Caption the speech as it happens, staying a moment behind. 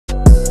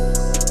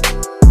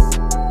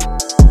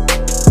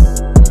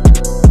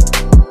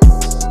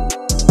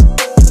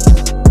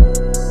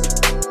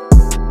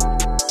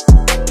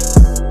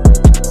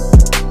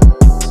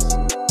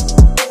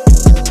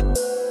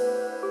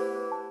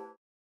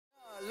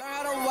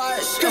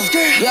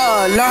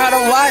Yeah, learn how to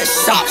watch.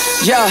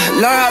 Yeah,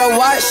 learn how to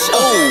watch.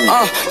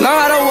 Learn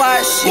how to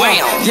watch.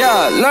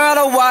 Yeah, learn how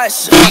to watch.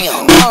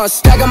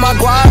 Stacking my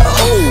guap.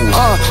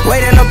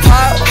 Wait in the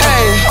pot.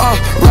 Hey,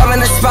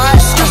 rubbing the spot.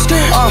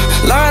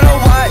 Learn how to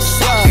watch.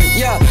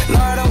 Yeah, learn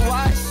how to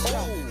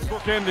watch.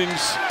 Book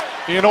endings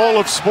in all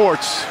of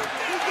sports.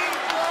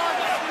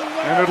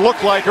 And it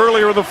looked like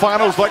earlier in the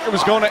finals like it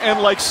was going to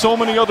end like so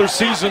many other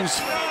seasons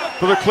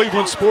for the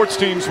Cleveland sports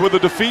teams with a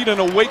defeat and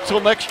a wait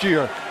till next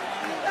year.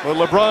 But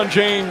LeBron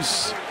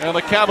James and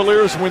the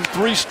Cavaliers win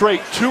 3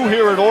 straight, 2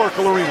 here at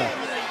Oracle Arena.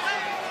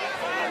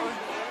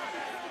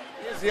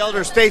 Here's the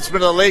elder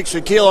statesman of the league,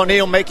 Shaquille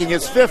O'Neal, making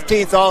his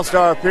 15th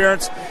All-Star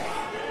appearance.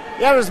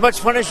 You having as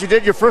much fun as you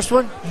did your first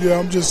one? Yeah,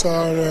 I'm just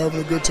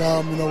having a good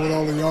time, with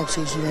all the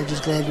youngsters,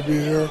 just glad to be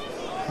here.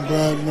 I'm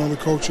glad, the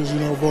coaches,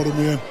 voted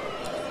me in.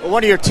 Well,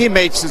 one of your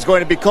teammates is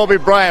going to be Kobe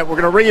Bryant.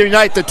 We're going to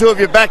reunite the two of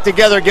you back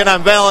together again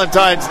on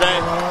Valentine's Day.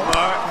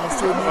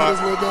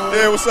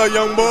 Yeah, what's up,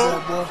 young boy?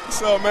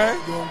 What's up, man?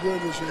 Doing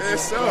good this year.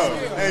 Yes, sir.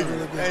 Thank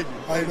you.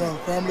 How you doing?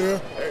 Family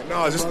here?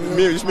 No, just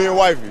me and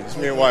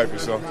wifey.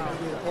 So,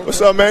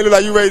 what's up, man? Look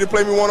like you ready to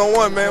play me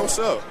one-on-one, man. What's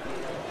up?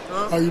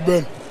 How you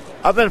been?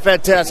 I've been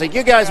fantastic.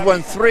 You guys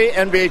won 3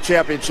 NBA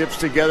championships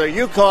together.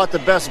 You call it the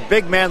best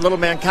big man, little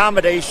man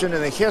combination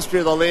in the history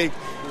of the league.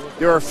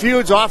 There are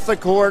feuds off the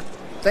court,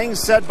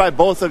 things said by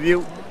both of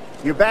you.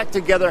 You're back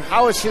together.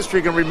 How is history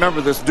going to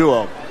remember this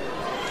duo?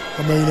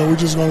 We're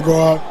just going to go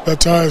out.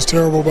 That tie is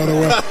terrible, by the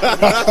way.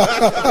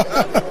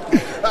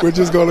 We're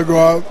just going to go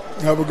out,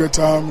 have a good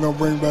time,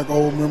 bring back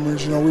old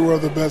memories. We were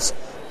the best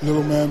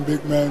little man,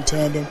 big man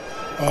tandem.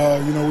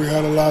 We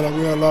had a lot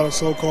of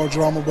so-called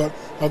drama, but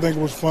I think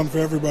it was fun for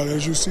everybody.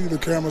 As you see, the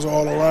cameras are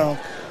all around.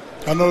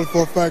 I know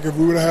for a fact if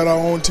we would have had our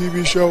own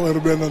TV show, it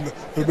would have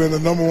been the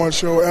 #1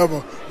 show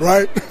ever,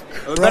 right?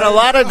 There's been a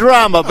lot of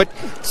drama, but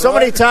so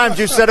many times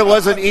you said it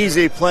wasn't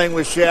easy playing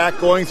with Shaq,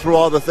 going through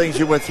all the things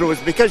you went through.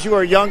 It's because you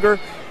were younger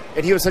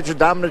and he was such a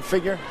dominant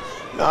figure?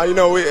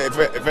 No,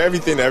 if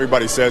everything that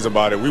everybody says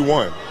about it, we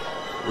won.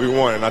 We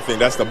won, and I think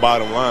that's the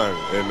bottom line.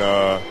 And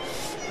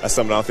that's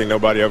something I don't think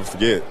nobody ever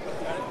forget.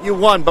 You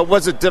won, but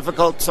was it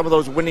difficult, some of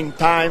those winning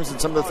times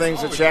and some of the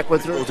things that Shaq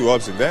went through? Go through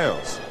ups and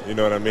downs, you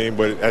know what I mean?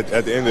 But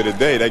at the end of the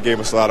day, that gave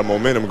us a lot of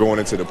momentum going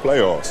into the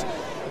playoffs.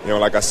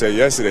 Like I said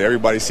yesterday,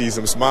 everybody sees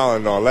him smiling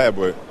and all that,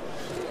 but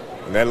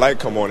when that light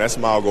come on, that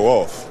smile go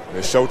off.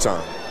 It's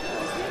showtime.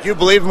 Do you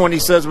believe him when he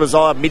says it was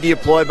all a media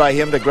ploy by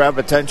him to grab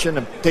attention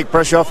and take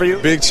pressure off of you?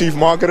 Big chief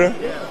marketer?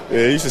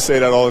 Yeah, he should say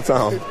that all the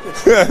time.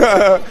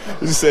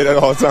 He should say that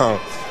all the time.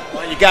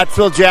 Well, you got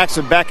Phil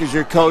Jackson back as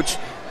your coach.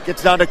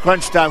 Gets down to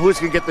crunch time. Who's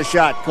going to get the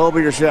shot,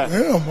 Kobe or Shaq?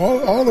 Him,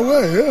 all the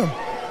way, him.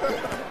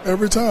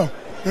 Every time,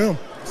 him.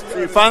 So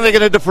you're finally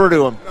going to defer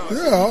to him?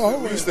 Yeah,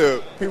 always.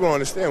 People don't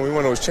understand, when we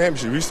won those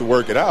championships, we used to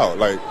work it out.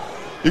 Like,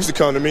 he used to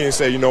come to me and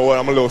say, you know what,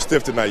 I'm a little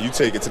stiff tonight, you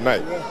take it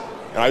tonight.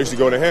 And I used to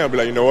go to him and be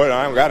like, you know what,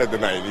 I don't got it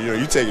tonight.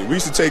 You take it. We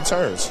used to take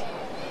turns.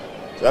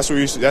 So that's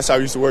how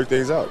we used to work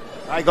things out.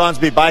 Bygones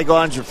be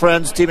bygones, your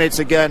friends, teammates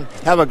again.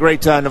 Have a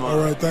great time tomorrow.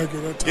 All right, thank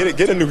you.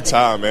 Get a new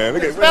tie, man.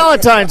 Look at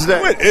Valentine's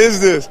Day. What is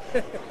this?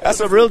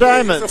 That's a real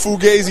diamond. It's a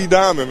Fugazi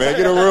diamond, man.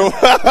 Get a real.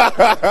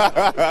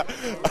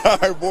 All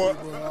right, boy.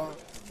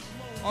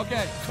 OK，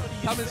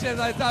 他们现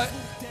在在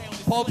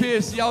Paul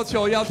Pierce 要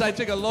求要在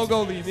这个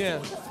logo 里面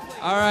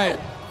 ，All right，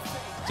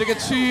 这个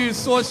区域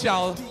缩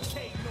小。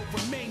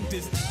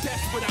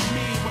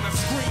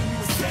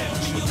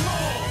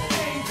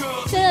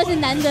真的是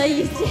难得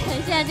一见，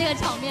现在这个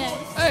场面。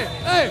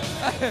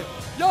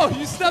Yo,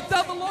 you stepped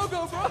out the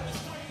logo, bro.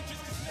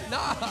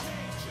 Nah.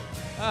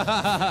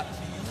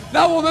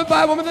 那我们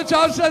把我们的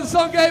掌声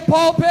送给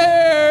Paul Pierce.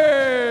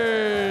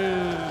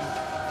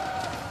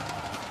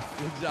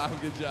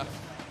 Good job.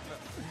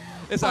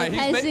 It's alright.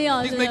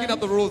 He's making up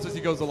the rules as he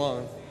goes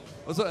along.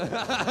 Good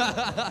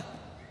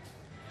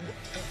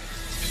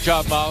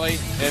job, Molly.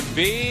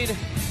 Embiid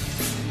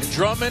and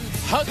Drummond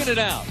hugging it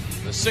out.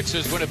 The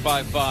Sixers win it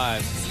by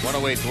 5,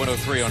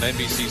 108-103 on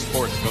NBC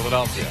Sports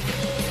Philadelphia.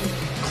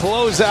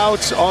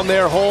 Closeouts on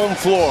their home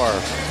floor.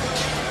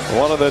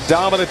 One of the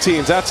dominant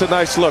teams. That's a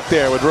nice look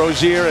there with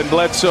Rozier and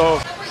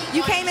Bledsoe.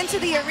 You came into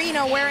the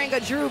arena wearing a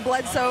Drew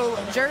Bledsoe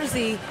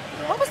jersey.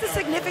 What was the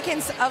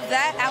significance of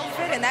that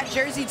outfit and that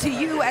jersey to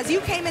you as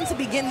you came in to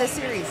begin this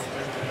series?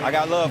 I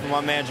got love for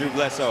my man Drew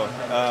Bledsoe.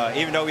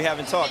 Even though we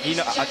haven't talked,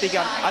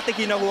 I think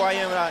he know who I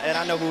am and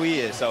I know who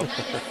he is. So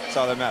that's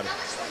all that matters.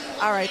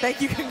 All right,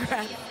 thank you.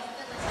 Congrats.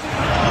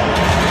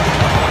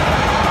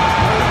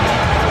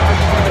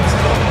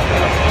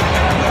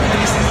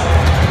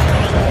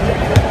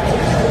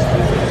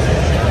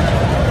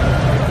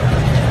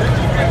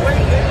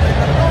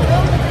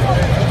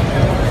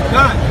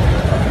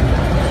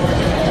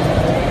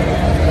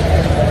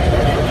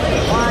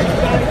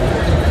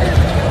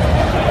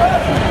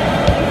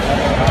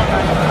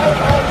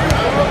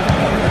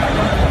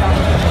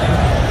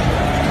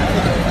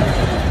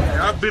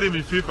 Beat him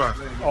in FIFA.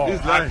 Oh, He's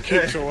I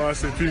kicked your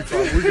ass in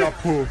FIFA. We got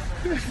pulled.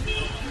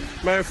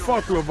 Man,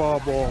 fuck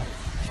LeVar Ball.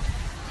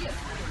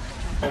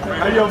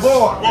 Hey, your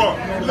boy.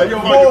 Hey, your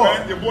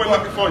boy. Your boy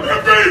looking for you.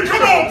 Hey,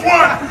 come on,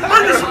 boy.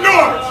 Bring us some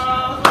noise.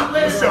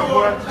 What's up,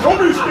 boy? Don't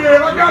be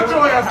scared. I got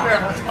your ass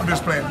now. I'm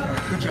just playing,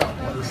 man. Good job,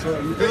 boy.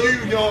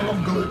 You young,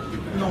 I'm good.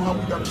 You know how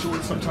we got to do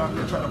it sometimes.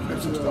 They're trying to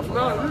flip some stuff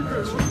around. I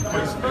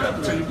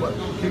tell you what,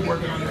 keep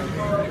working on that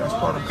game. That's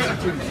part of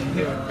creativity.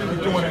 Yeah,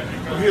 keep doing it.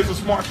 But here's a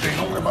smart thing.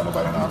 Don't worry about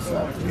nobody on the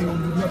outside. You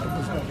don't do nothing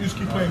but stuff. You just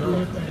keep playing, doing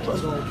your thing.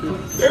 Trust me.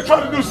 They're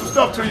trying to do some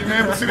stuff to you,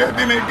 man. But see, that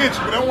then they get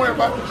you. But don't worry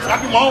about it.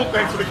 I do my own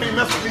thing, so they can't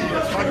mess with me.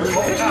 That's why I do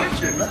my own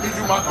shit. Let me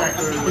do my thing.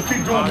 But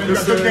keep doing it. You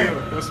got a good game.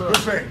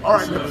 Good thing.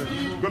 All right,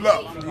 good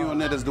luck. You on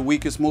that is the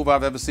weakest move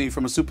I've ever seen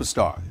from a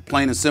superstar.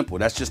 Plain and simple.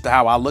 That's just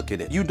how I look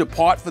at it. You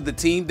depart for the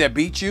team that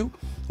beat you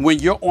when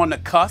you're on the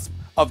cusp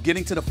of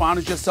getting to the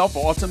finals yourself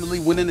or ultimately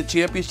winning the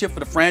championship for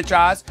the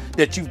franchise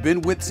that you've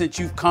been with since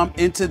you've come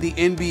into the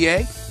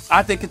NBA.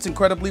 I think it's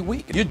incredibly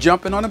weak. You're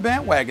jumping on a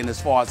bandwagon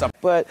as far as I'm.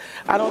 But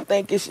I don't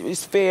think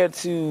it's fair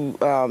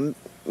to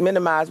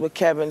minimize what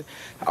Kevin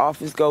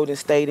offers Golden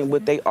State and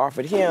what they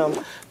offered him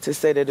to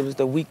say that it was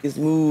the weakest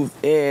move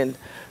in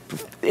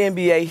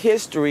NBA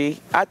history.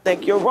 I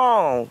think you're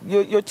wrong.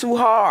 You're too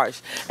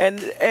harsh. And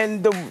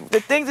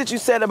the things that you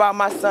said about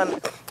my son,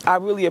 I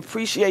really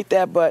appreciate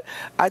that, but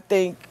I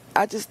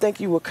just think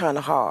you were kind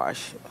of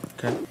harsh.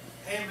 Okay.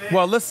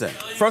 Well, listen.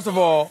 First of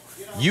all,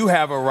 you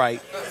have a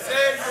right.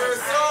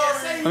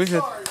 Let me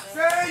just.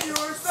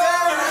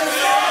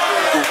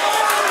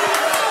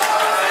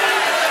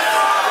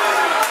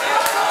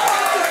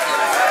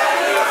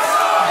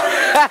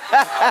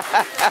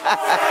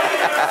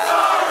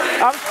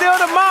 I'm still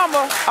the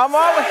mama. I'm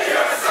always.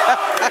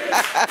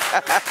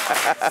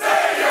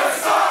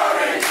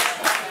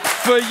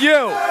 For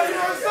you.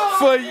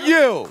 For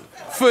you.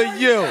 For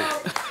you.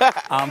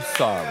 I'm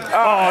sorry.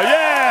 Oh,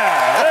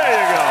 yeah. There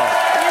you go.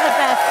 You're the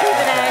best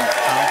today.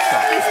 I'm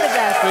sorry. He's the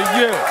best.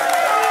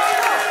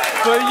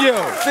 For you.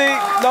 See,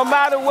 no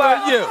matter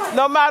what. For you.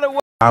 No matter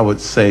what. I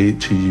would say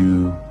to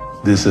you,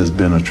 this has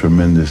been a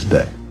tremendous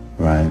day,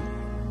 right?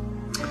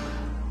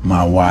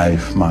 My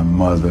wife, my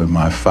mother,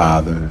 my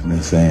father,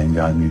 they're saying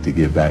y'all need to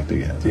get back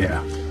together.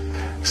 Yeah.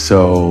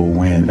 So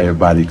when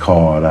everybody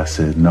called, I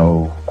said,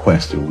 no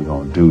question, we're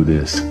gonna do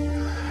this.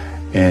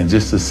 And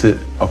just to sit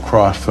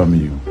across from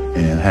you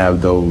and have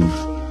those,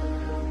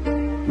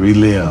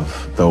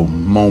 relive those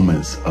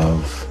moments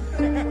of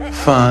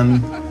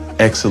fun,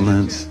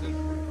 excellence,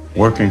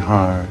 working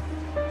hard,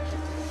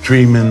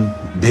 dreaming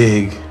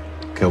big,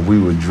 because we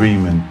were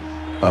dreaming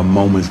of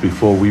moments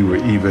before we were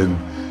even.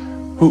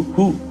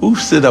 Who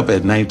sit up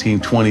at 19,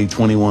 20,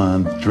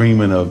 21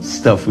 dreaming of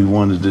stuff we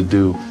wanted to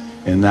do,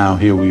 and now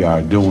here we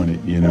are doing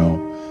it, you know.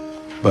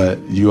 But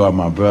you are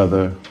my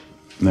brother.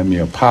 Let me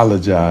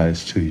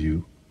apologize to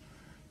you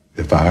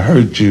if I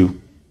hurt you,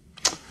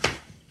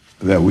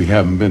 that we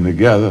haven't been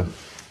together.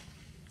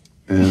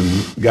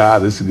 And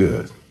God is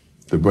good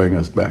to bring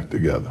us back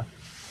together.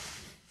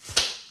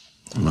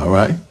 All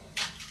right?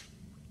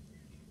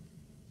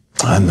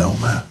 I know,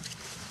 man.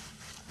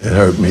 It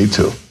hurt me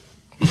too.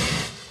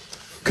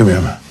 Come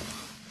here, man.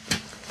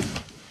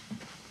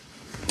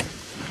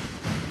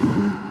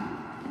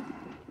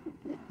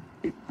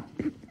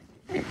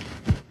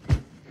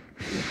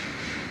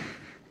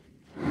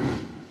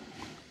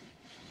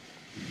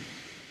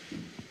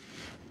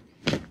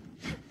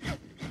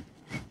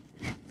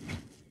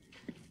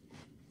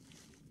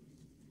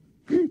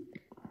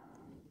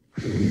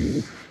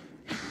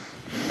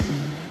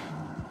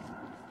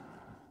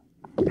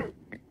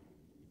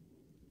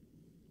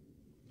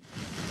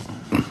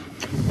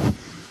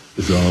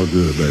 It's all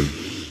good, baby.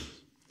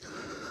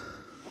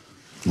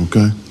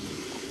 Okay?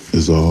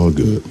 It's all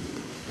good.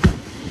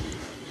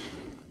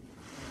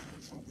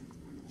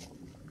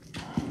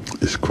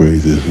 It's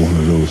crazy. It's one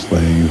of those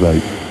things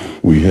like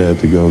we had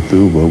to go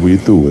through, but we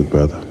through it,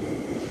 brother.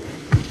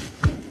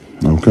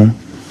 Okay?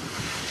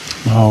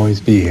 I'll always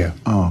be here.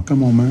 Oh,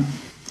 come on, man.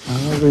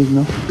 I already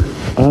know.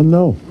 I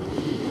know.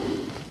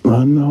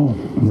 I know.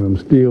 But I'm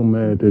still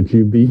mad that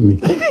you beat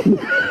me.